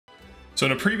So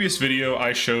in a previous video,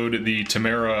 I showed the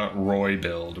Timerra Roy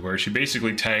build, where she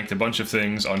basically tanked a bunch of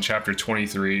things on chapter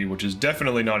 23, which is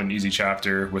definitely not an easy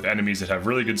chapter, with enemies that have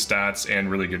really good stats and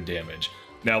really good damage.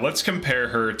 Now let's compare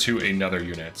her to another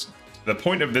unit. The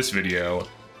point of this video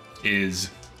is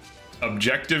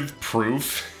objective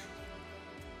proof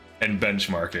and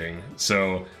benchmarking.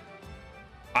 So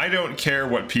I don't care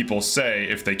what people say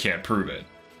if they can't prove it.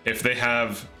 If they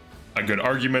have a good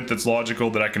argument that's logical,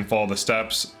 that I can follow the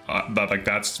steps,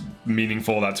 that's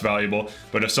meaningful, that's valuable.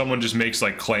 But if someone just makes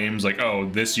like claims like, oh,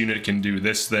 this unit can do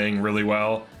this thing really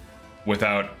well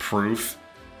without proof,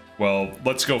 well,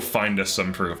 let's go find us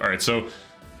some proof. All right, so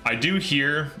I do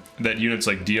hear that units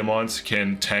like Diamant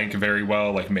can tank very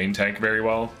well, like main tank very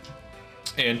well.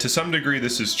 And to some degree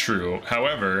this is true.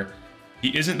 However,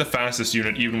 he isn't the fastest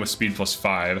unit even with speed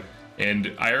 +5.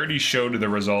 And I already showed the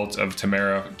result of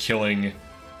Timerra killing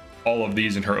all of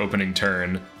these in her opening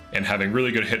turn and having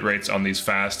really good hit rates on these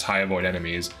fast, high avoid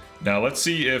enemies. Now let's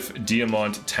see if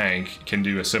Diamant Tank can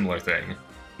do a similar thing.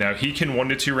 Now he can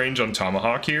 1-2 range on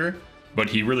Tomahawk here,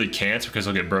 but he really can't because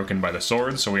he'll get broken by the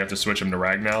sword, so we have to switch him to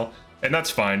Ragnar. And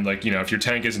that's fine, like, you know, if your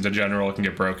tank isn't a general, it can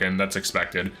get broken, that's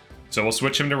expected. So we'll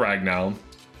switch him to Ragnar.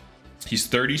 He's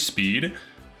 30 speed,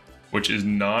 which is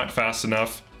not fast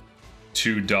enough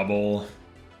to double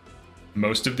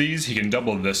most of these. He can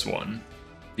double this one.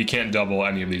 He can't double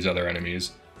any of these other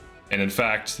enemies. And in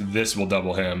fact, this will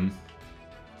double him.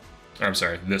 I'm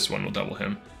sorry, this one will double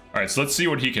him. All right, so let's see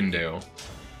what he can do.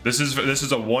 This is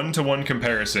a 1-to-1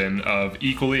 comparison of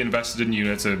equally invested in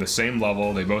units that are the same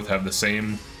level. They both have the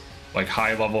same like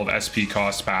high level of SP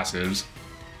cost passives.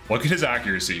 Look at his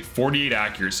accuracy, 48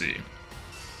 accuracy.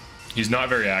 He's not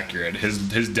very accurate.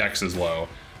 His dex is low.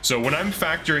 So when I'm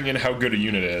factoring in how good a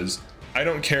unit is, I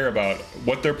don't care about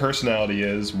what their personality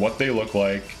is, what they look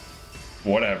like,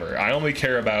 whatever. I only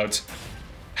care about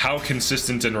how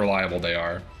consistent and reliable they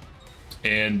are.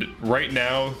 And right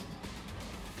now,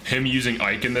 him using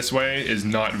Ike in this way is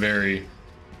not very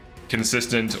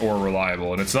consistent or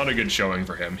reliable, and it's not a good showing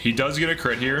for him. He does get a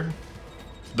crit here.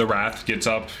 The Wrath gets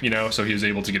up, you know, so he was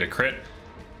able to get a crit.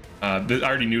 I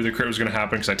already knew the crit was going to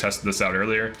happen because I tested this out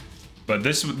earlier. But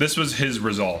this was his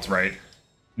result, right?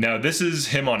 Now this is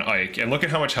him on Ike, and look at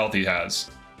how much health he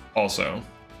has also.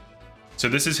 So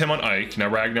this is him on Ike. Now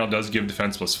Ragnar does give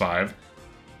defense +5,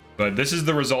 but this is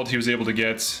the result he was able to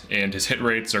get, and his hit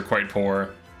rates are quite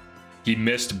poor. He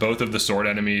missed both of the sword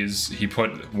enemies. He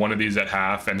put one of these at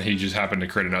half, and he just happened to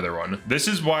crit another one. This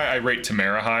is why I rate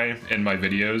Timerra high in my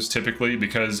videos typically,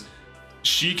 because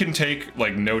she can take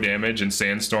like no damage and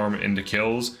sandstorm into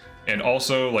kills, and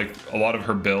also like a lot of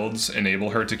her builds enable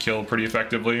her to kill pretty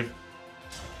effectively.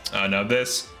 Now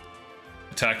this,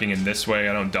 attacking in this way,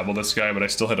 I don't double this guy, but I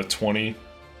still hit a 20.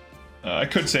 I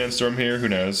could sandstorm here, who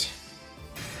knows?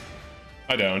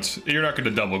 I don't. You're not going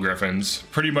to double Griffins.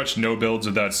 Pretty much no builds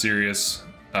without serious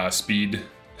speed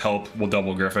help will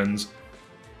double Griffins.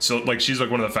 So like she's like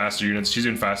one of the faster units. She's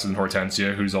even faster than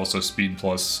Hortensia, who's also speed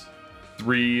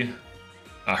 +3.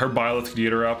 Her Byleth could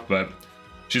get her up, but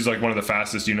she's like one of the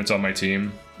fastest units on my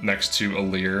team, next to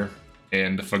Alir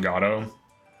and Fagato.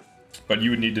 But you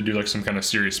would need to do like some kind of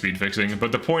serious speed fixing.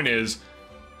 But the point is,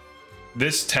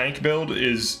 this tank build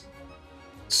is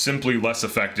simply less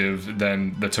effective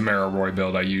than the Timerra Roy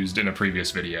build I used in a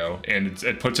previous video. And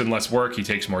it puts in less work, he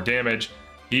takes more damage.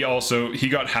 He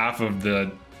got half of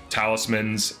the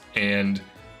talismans and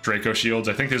Draco shields.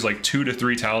 I think there's like 2 to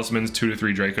 3 talismans, 2 to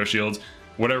 3 Draco shields.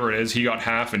 Whatever it is, he got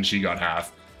half and she got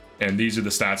half. And these are the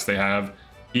stats they have.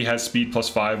 He has speed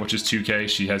 +5, which is 2k.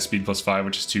 She has speed +5,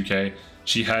 which is 2k.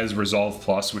 She has Resolve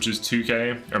Plus, which is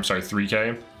 2k. I'm sorry,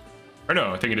 3k. Or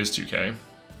no, I think it is 2k.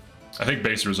 I think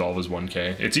base Resolve is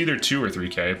 1k. It's either 2 or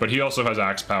 3k, but he also has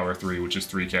Axe Power 3, which is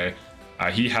 3k.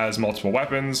 He has multiple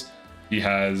weapons. He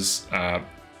has a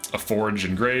Forge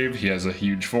Engrave. He has a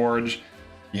huge Forge.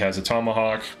 He has a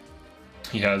Tomahawk.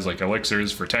 He has like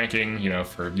elixirs for tanking, you know,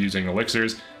 for using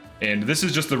elixirs. And this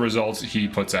is just the results he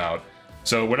puts out.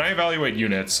 So when I evaluate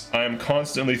units, I'm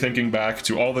constantly thinking back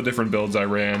to all the different builds I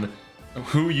ran,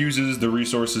 who uses the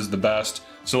resources the best.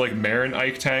 So like Marin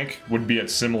Ike tank would be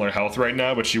at similar health right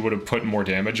now, but she would have put more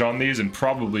damage on these and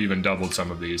probably even doubled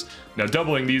some of these. Now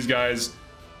doubling these guys,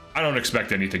 I don't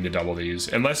expect anything to double these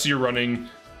unless you're running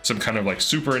some kind of like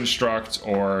super instruct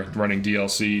or running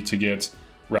DLC to get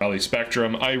Rally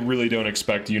Spectrum. I really don't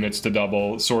expect units to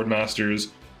double Swordmasters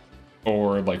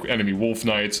or like enemy Wolf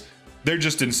Knights. They're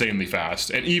just insanely fast,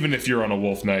 and even if you're on a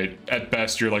Wolf Knight, at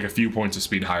best you're like a few points of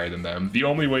speed higher than them. The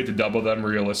only way to double them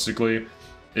realistically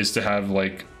is to have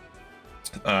like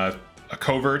a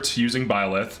covert using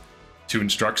Byleth to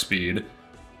instruct speed,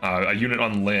 a unit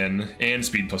on Lynn and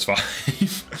speed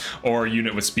 +5, or a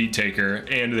unit with speed taker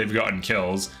and they've gotten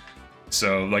kills.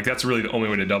 So like that's really the only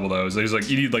way to double those. There's like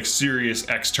you need like serious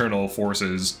external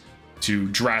forces to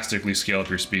drastically scale up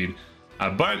your speed.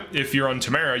 But if you're on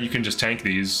Timerra, you can just tank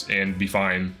these and be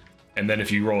fine. And then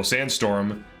if you roll a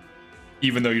Sandstorm,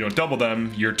 even though you don't double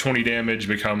them, your 20 damage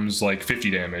becomes like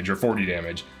 50 damage or 40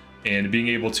 damage. And being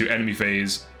able to enemy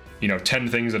phase, you know, 10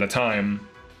 things at a time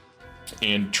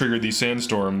and trigger these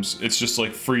Sandstorms, it's just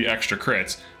like free extra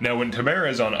crits. Now when Timerra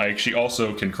is on Ike, she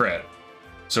also can crit.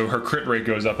 So her crit rate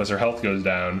goes up as her health goes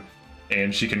down,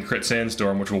 and she can crit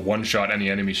Sandstorm, which will one-shot any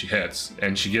enemy she hits.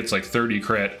 And she gets like 30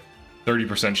 crit,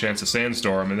 30% chance of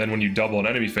Sandstorm, and then when you double an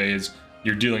enemy phase,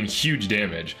 you're dealing huge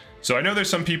damage. So I know there's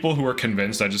some people who are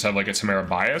convinced I just have like a Timerra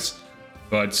bias,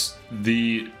 but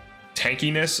the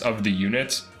tankiness of the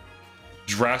unit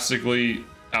drastically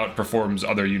outperforms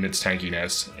other units'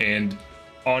 tankiness, and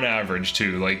on average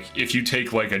too. Like if you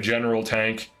take like a general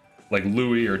tank like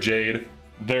Louis or Jade,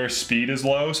 their speed is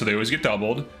low, so they always get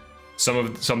doubled.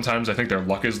 Sometimes I think their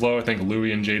luck is low. I think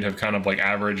Louis and Jade have kind of like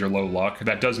average or low luck.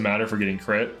 That does matter for getting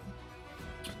crit,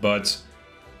 but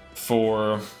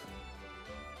for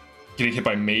getting hit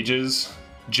by mages,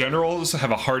 generals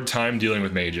have a hard time dealing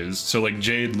with mages. So like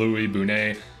Jade, Louis,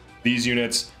 Bonet, these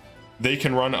units, they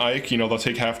can run Ike, you know, they'll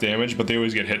take half damage, but they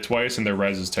always get hit twice and their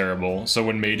res is terrible. So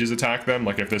when mages attack them,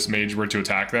 like if this mage were to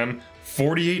attack them,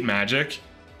 48 magic,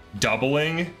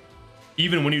 doubling,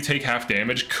 even when you take half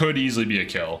damage, could easily be a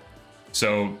kill.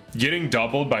 So getting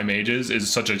doubled by mages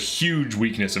is such a huge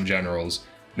weakness of generals.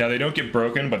 Now they don't get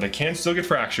broken, but they can still get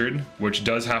fractured, which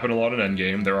does happen a lot in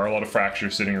endgame. There are a lot of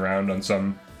fractures sitting around on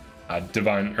some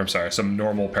some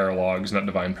normal paralogs, not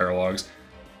divine paralogs.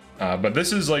 But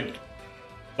this is like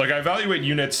I evaluate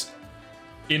units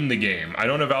in the game. I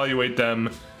don't evaluate them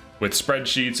with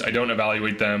spreadsheets. I don't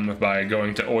evaluate them by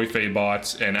going to Oife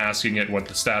bots and asking it what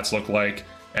the stats look like,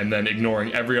 and then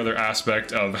ignoring every other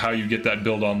aspect of how you get that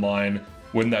build online,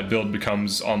 when that build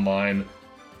becomes online,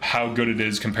 how good it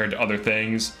is compared to other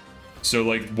things. So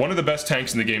like one of the best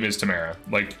tanks in the game is Timerra.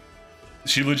 Like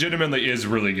she legitimately is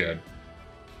really good.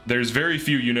 There's very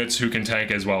few units who can tank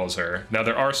as well as her. Now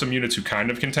there are some units who kind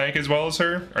of can tank as well as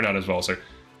her, or not as well as her,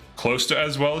 close to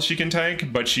as well as she can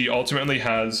tank, but she ultimately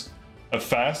has a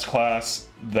fast class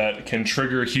that can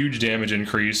trigger huge damage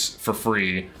increase for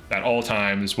free at all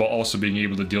times while also being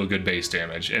able to deal good base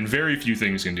damage, and very few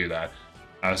things can do that.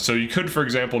 So you could, for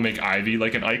example, make Ivy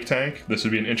like an Ike tank. This would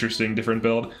be an interesting different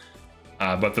build,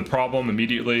 but the problem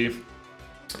immediately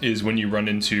is when you run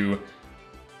into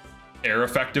air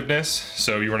effectiveness.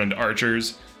 So you run into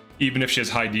archers. Even if she has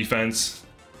high defense,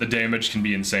 the damage can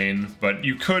be insane, but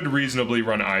you could reasonably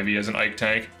run Ivy as an Ike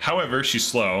tank. However, she's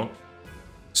slow,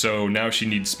 so now she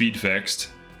needs speed fixed.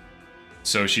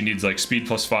 So she needs like speed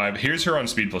 +5. Here's her on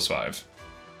speed +5.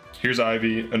 Here's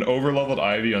Ivy, an overleveled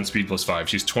Ivy on speed +5.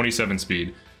 She's 27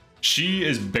 speed. She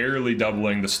is barely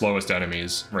doubling the slowest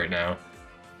enemies right now.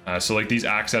 So like these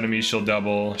axe enemies, she'll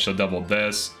double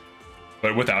this.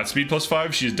 But without speed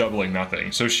 +5, she's doubling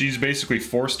nothing. So she's basically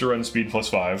forced to run speed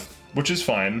 +5, which is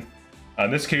fine.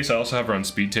 In this case, I also have her on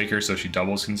speed taker, so she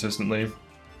doubles consistently.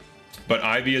 But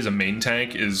Ivy as a main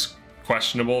tank is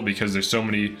questionable because there's so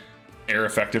many air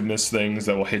effectiveness things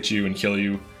that will hit you and kill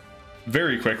you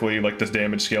very quickly. Like this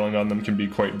damage scaling on them can be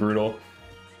quite brutal.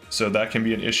 So that can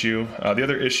be an issue. The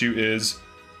other issue is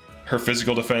her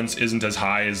physical defense isn't as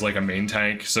high as like a main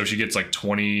tank. So she gets like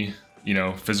 20, you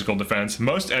know, physical defense.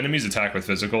 Most enemies attack with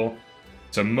physical.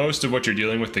 So most of what you're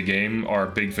dealing with the game are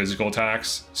big physical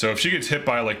attacks. So if she gets hit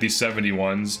by like these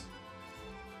 71s,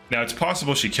 now it's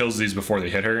possible she kills these before they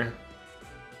hit her.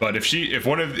 But if she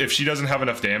doesn't have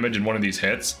enough damage in one of these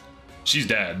hits, she's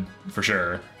dead for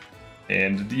sure.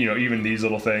 And you know, even these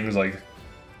little things like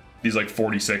these like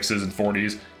 46s and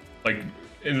 40s, like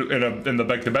in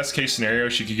the best case scenario,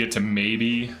 she could get to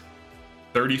maybe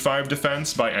 35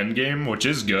 defense by endgame, which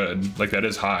is good. Like that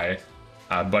is high.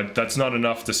 But that's not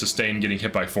enough to sustain getting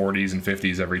hit by 40s and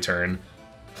 50s every turn,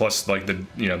 plus like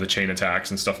the chain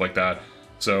attacks and stuff like that.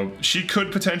 So she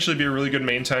could potentially be a really good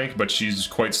main tank, but she's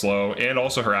quite slow, and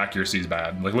also her accuracy is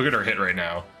bad. Like look at her hit right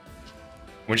now.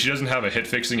 When she doesn't have a hit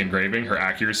fixing engraving, her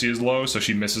accuracy is low, so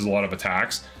she misses a lot of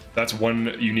attacks. That's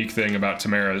one unique thing about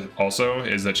Timerra also,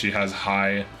 is that she has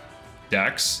high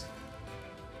dex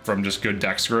from just good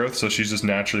dex growth, so she's just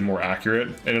naturally more accurate,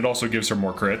 and it also gives her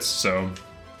more crits, so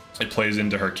it plays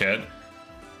into her kit.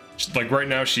 Like right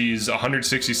now she's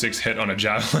 166 hit on a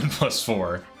javelin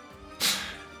 +4,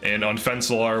 and on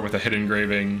Fencelar with a hit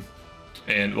engraving,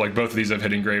 and like both of these have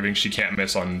hit engraving, she can't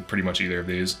miss on pretty much either of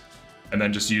these. And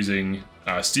then just using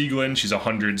Stieglin, she's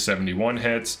 171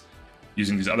 hits,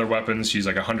 Using these other weapons, she's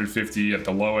like 150 at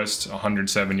the lowest,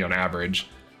 170 on average.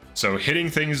 So hitting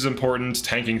things is important,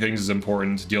 tanking things is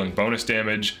important, dealing bonus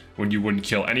damage when you wouldn't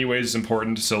kill anyways is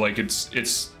important. So like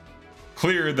it's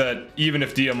clear that even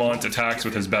if Diamant attacks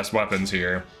with his best weapons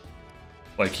here,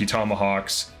 like he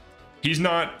tomahawks,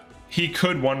 he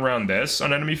could one round this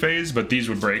on enemy phase, but these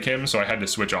would break him, so I had to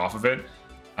switch off of it.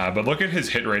 But look at his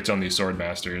hit rates on these sword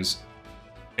masters.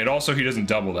 And also he doesn't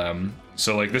double them.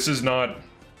 So like this is not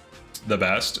the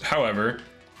best. However,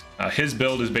 his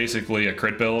build is basically a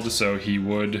crit build, so he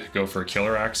would go for a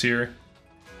killer axe here.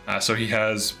 So he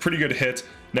has pretty good hit.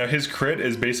 Now his crit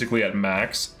is basically at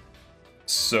max,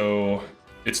 so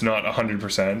it's not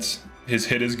 100%. His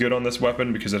hit is good on this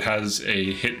weapon because it has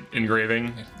a hit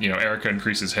engraving. You know, Erica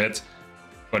increases hit,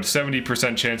 but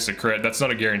 70% chance to crit, that's not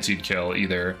a guaranteed kill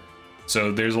either.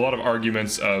 So there's a lot of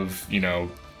arguments of, you know,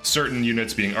 certain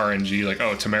units being RNG, like,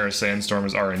 oh, Timerra Sandstorm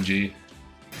is RNG.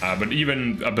 But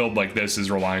even a build like this is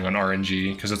relying on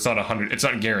RNG because it's not it's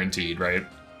not guaranteed, right?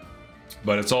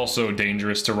 But it's also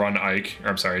dangerous to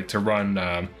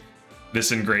run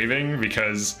this engraving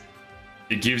because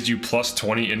it gives you plus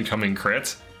 20 incoming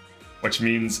crit, which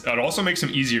means it also makes him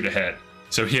easier to hit.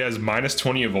 So he has minus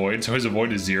 20 avoid, so his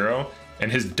avoid is 0,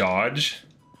 and his dodge,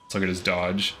 let's look at his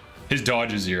dodge. His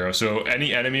dodge is 0, so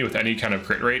any enemy with any kind of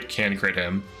crit rate can crit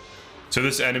him. So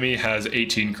this enemy has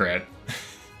 18 crit.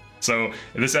 So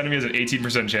this enemy has an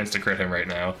 18% chance to crit him right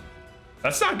now.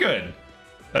 That's not good.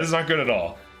 That is not good at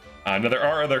all. Now there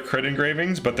are other crit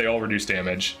engravings, but they all reduce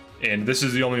damage. And this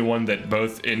is the only one that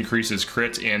both increases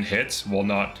crit and hit while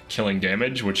not killing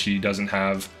damage, which he doesn't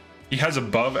have. He has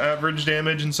above average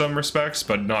damage in some respects,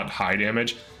 but not high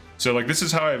damage. So like this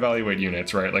is how I evaluate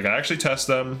units, right? Like I actually test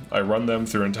them, I run them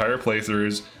through entire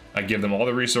playthroughs, I give them all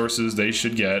the resources they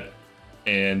should get,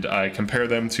 and I compare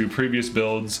them to previous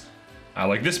builds.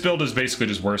 Like this build is basically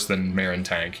just worse than Marin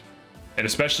tank, and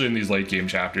especially in these late game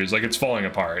chapters, like it's falling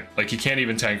apart. Like he can't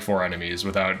even tank 4 enemies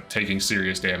without taking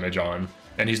serious damage on,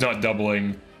 and he's not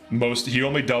doubling he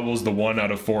only doubles the 1 out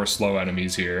of 4 slow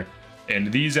enemies here,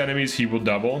 and these enemies he will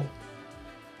double.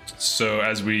 So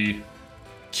as we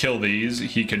kill these,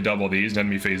 he could double these and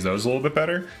enemy phase those a little bit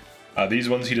better. These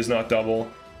ones he does not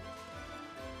double,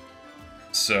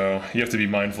 so you have to be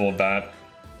mindful of that.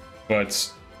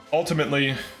 But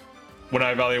ultimately, when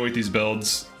I evaluate these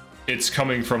builds, it's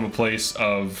coming from a place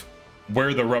of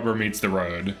where the rubber meets the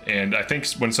road. And I think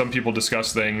when some people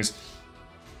discuss things,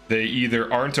 they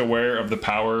either aren't aware of the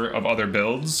power of other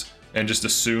builds and just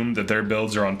assume that their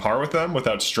builds are on par with them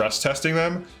without stress testing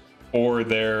them, or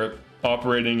they're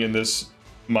operating in this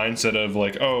mindset of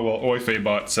like, oh, well,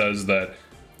 Oifebot says that,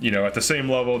 you know, at the same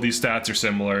level, these stats are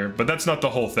similar, but that's not the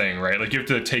whole thing, right? Like you have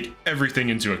to take everything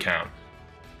into account.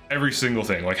 Every single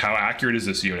thing, like how accurate is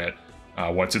this unit?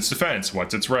 What's its defense?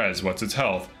 What's its res? What's its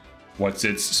health? What's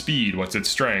its speed? What's its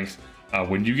strength?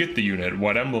 When you get the unit,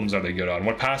 what emblems are they good on?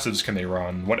 What passives can they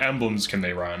run? What emblems can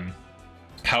they run?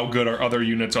 How good are other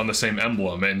units on the same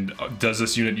emblem? And does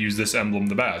this unit use this emblem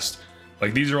the best?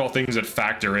 Like these are all things that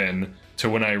factor in to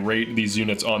when I rate these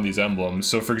units on these emblems.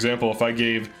 So for example, if I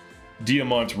gave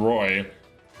Diamant Roy,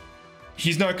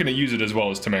 he's not going to use it as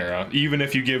well as Timerra, even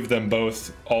if you give them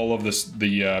both all of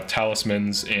the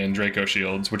talismans and Draco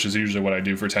shields, which is usually what I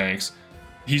do for tanks.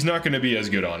 He's not going to be as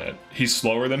good on it. He's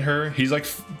slower than her. He's like,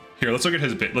 here, let's look at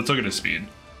his speed.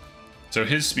 So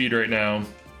his speed right now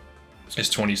is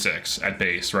 26 at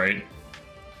base, right?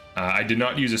 I did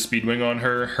not use a speed wing on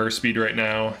her. Her speed right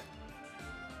now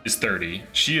is 30.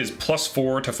 She is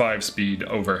 +4 to 5 speed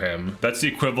over him. That's the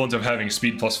equivalent of having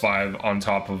speed +5 on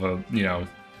top of a, you know,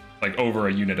 like over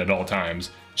a unit at all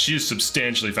times. She is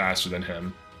substantially faster than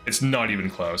him. It's not even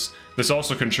close. This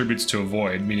also contributes to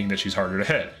avoid, meaning that she's harder to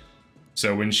hit.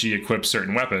 So when she equips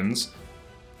certain weapons,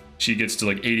 she gets to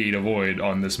like 88 avoid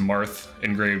on this Marth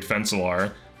engraved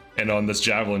Fencelar, and on this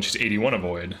Javelin she's 81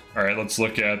 avoid. All right, let's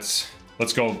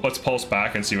pulse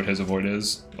back and see what his avoid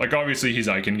is. Like obviously he's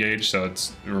Ike engaged, so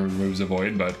it removes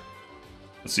avoid, but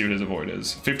let's see what his avoid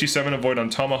is. 57 avoid on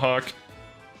Tomahawk,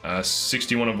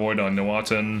 61 avoid on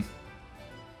Nawatan,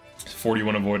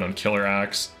 41 avoid on Killer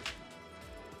Axe,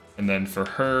 and then for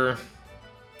her,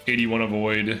 81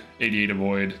 avoid, 88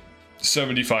 avoid,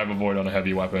 75 avoid on a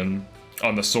heavy weapon.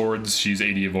 On the swords, she's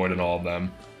 80 avoid on all of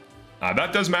them.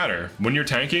 That does matter. When you're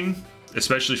tanking,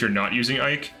 especially if you're not using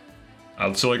Ike,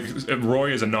 so like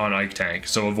Roy is a non-Ike tank,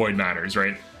 so avoid matters,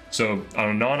 right? So on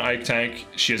a non-Ike tank,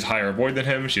 she has higher avoid than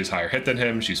him, she has higher hit than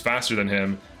him, she's faster than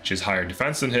him, she has higher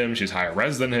defense than him, she has higher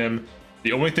res than him.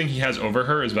 The only thing he has over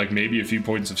her is like maybe a few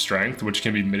points of strength, which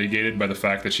can be mitigated by the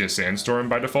fact that she has Sandstorm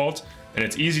by default, and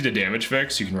it's easy to damage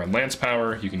fix. You can run Lance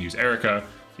Power, you can use Erica,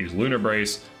 use Lunar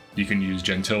Brace, You can use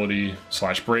gentility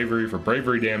 / bravery for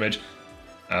bravery damage.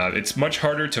 It's much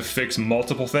harder to fix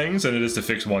multiple things than it is to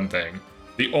fix one thing.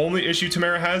 The only issue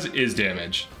Timerra has is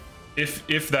damage,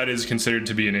 if that is considered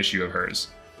to be an issue of hers.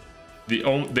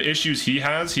 The issues he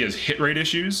has hit rate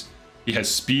issues, he has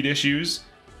speed issues,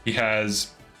 he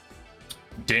has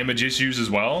damage issues as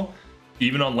well.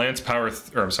 Even on Axe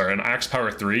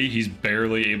Power 3, he's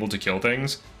barely able to kill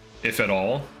things, if at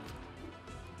all.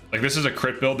 Like, this is a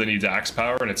crit build that needs Axe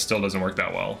Power, and it still doesn't work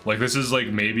that well. Like, this is like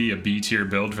maybe a B tier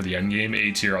build for the endgame,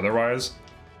 A tier otherwise.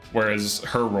 Whereas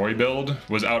her Roy build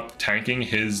was out tanking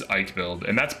his Ike build,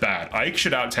 and that's bad. Ike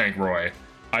should out tank Roy.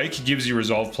 Ike gives you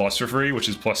Resolve Plus for free, which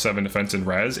is +7 defense and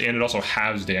res, and it also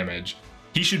halves damage.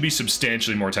 He should be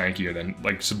substantially more tanky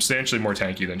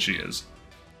than she is.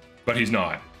 But he's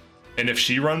not. And if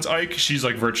she runs Ike, she's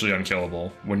like virtually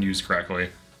unkillable when used correctly.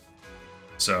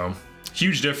 So,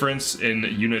 huge difference in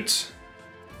unit,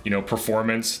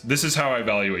 performance. This is how I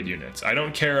evaluate units. I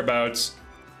don't care about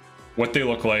what they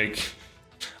look like.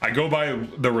 I go by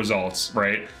the results,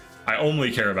 right? I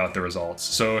only care about the results.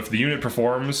 So if the unit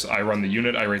performs, I run the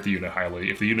unit, I rate the unit highly.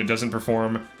 If the unit doesn't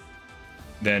perform,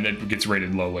 then it gets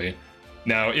rated lowly.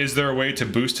 Now, is there a way to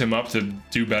boost him up to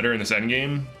do better in this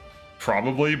endgame?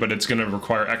 Probably, but it's going to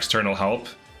require external help.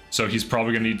 So he's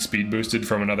probably going to need speed boosted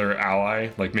from another ally.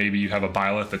 Like maybe you have a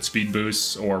Byleth that speed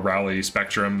boosts, or Rally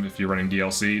Spectrum if you're running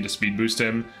DLC to speed boost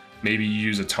him. Maybe you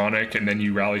use a tonic and then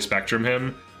you Rally Spectrum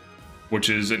him, which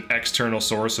is an external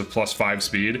source of +5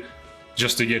 speed,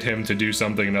 just to get him to do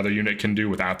something another unit can do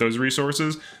without those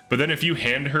resources. But then if you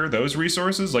hand her those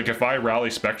resources, like if I Rally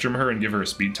Spectrum her and give her a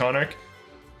speed tonic,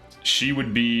 she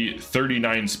would be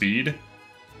 39 speed,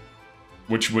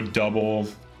 which would double,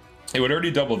 it would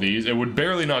already double these. It would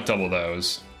barely not double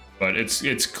those, but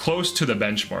it's close to the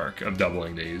benchmark of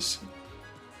doubling these.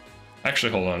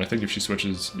 Actually, hold on, I think if she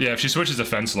switches, yeah, if she switches to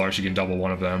Fencelar, she can double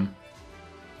one of them.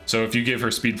 So if you give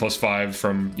her speed +5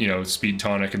 from, speed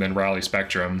tonic and then Rally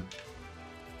Spectrum,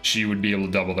 she would be able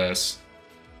to double this,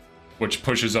 which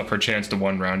pushes up her chance to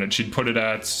 1 round. And she'd put it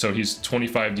at, so he's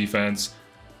 25 defense.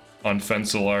 On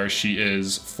Fencelar, she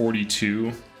is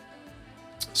 42.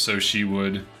 So she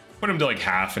would put him to like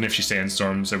half, and if she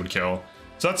sandstorms, it would kill.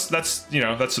 So that's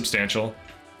substantial.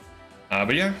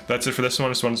 But yeah, that's it for this one.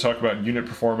 I just wanted to talk about unit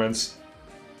performance,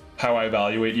 how I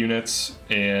evaluate units,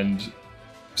 and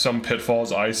some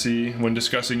pitfalls I see when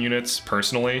discussing units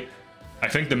personally. I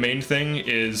think the main thing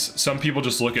is some people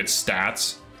just look at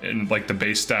stats and like the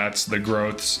base stats, the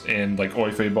growths, and like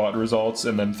Oife bot results,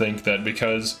 and then think that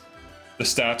because the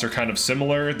stats are kind of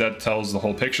similar, that tells the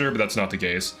whole picture, but that's not the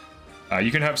case. You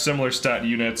can have similar stat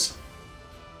units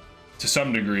to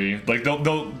some degree. Like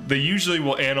they usually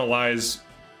will analyze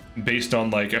based on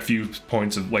like a few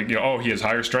points of like, oh, he has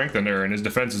higher strength than her and his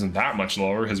defense isn't that much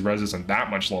lower, his res isn't that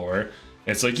much lower.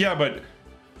 It's like, yeah, but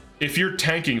if you're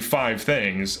tanking 5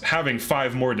 things, having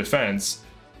 5 more defense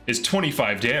is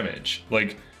 25 damage.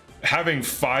 Like having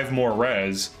 5 more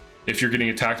res, if you're getting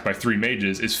attacked by 3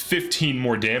 mages, is 15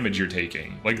 more damage you're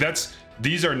taking. Like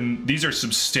these are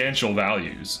substantial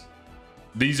values.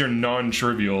 These are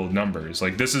non-trivial numbers.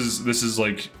 Like this is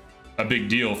like a big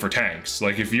deal for tanks.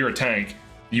 Like if you're a tank,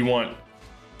 you want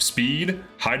speed,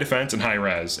 high defense, and high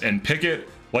res. And Picket,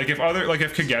 like if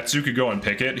Kagetsu could go on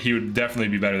Picket, he would definitely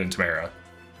be better than Timerra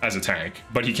as a tank.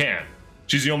 But he can't.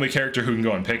 She's the only character who can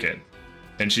go on Picket.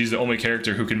 And she's the only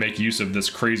character who can make use of this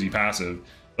crazy passive.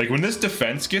 Like when this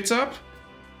defense gets up,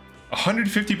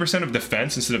 150% of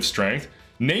defense instead of strength,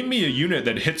 name me a unit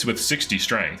that hits with 60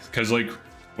 strength. Because like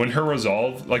when her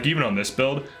resolve, like even on this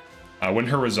build, when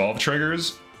her resolve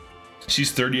triggers,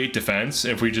 she's 38 defense.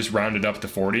 If we just round it up to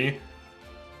 40,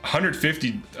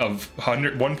 150 of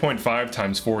 1.5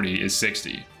 times 40 is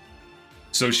 60.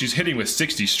 So she's hitting with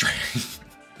 60 strength.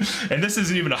 And this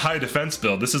isn't even a high defense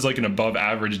build. This is like an above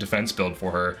average defense build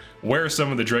for her, where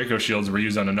some of the Draco shields were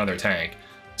used on another tank.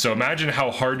 So imagine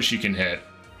how hard she can hit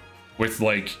with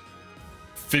like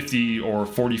 50 or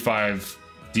 45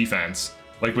 defense.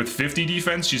 Like with 50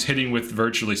 defense, she's hitting with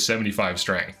virtually 75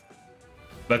 strength.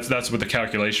 That's what the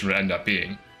calculation would end up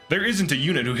being. There isn't a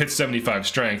unit who hits 75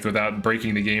 strength without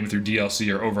breaking the game through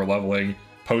DLC or over leveling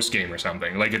post game or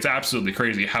something. Like it's absolutely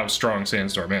crazy how strong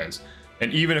Sandstorm is.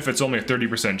 And even if it's only a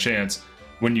 30% chance,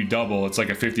 when you double, it's like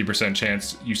a 50%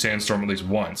 chance you Sandstorm at least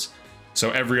once. So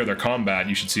every other combat,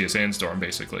 you should see a Sandstorm,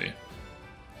 basically.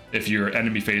 If you're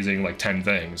enemy phasing like 10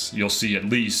 things, you'll see at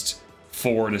least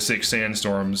 4 to 6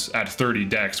 Sandstorms at 30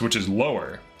 dex, which is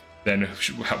lower than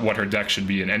what her dex should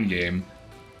be in endgame,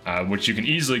 which you can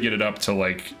easily get it up to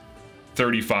like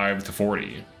 35 to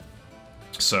 40.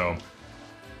 So,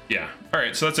 yeah.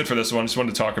 Alright, so that's it for this one. Just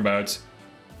wanted to talk about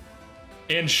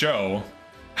and show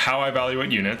how I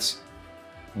evaluate units,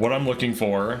 what I'm looking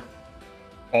for,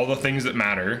 all the things that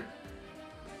matter.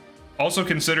 Also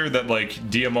consider that like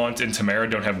Diamant and Timerra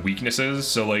don't have weaknesses,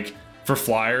 so like for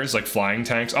flyers, like flying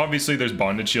tanks, obviously there's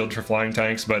bonded shield for flying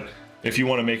tanks, but if you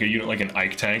want to make a unit like an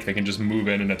Ike tank that can just move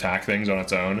in and attack things on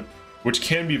its own, which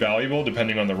can be valuable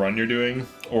depending on the run you're doing,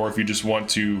 or if you just want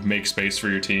to make space for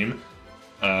your team.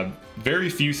 Very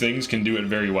few things can do it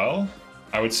very well.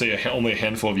 I would say only a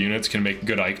handful of units can make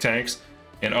good Ike tanks,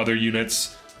 and other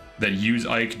units that use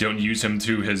Ike don't use him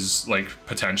to his like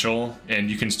potential,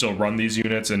 and you can still run these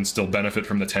units and still benefit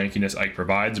from the tankiness Ike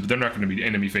provides, but they're not going to be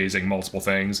enemy phasing multiple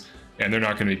things, and they're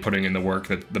not going to be putting in the work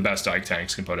that the best Ike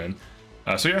tanks can put in.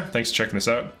 So yeah, thanks for checking this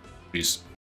out. Peace.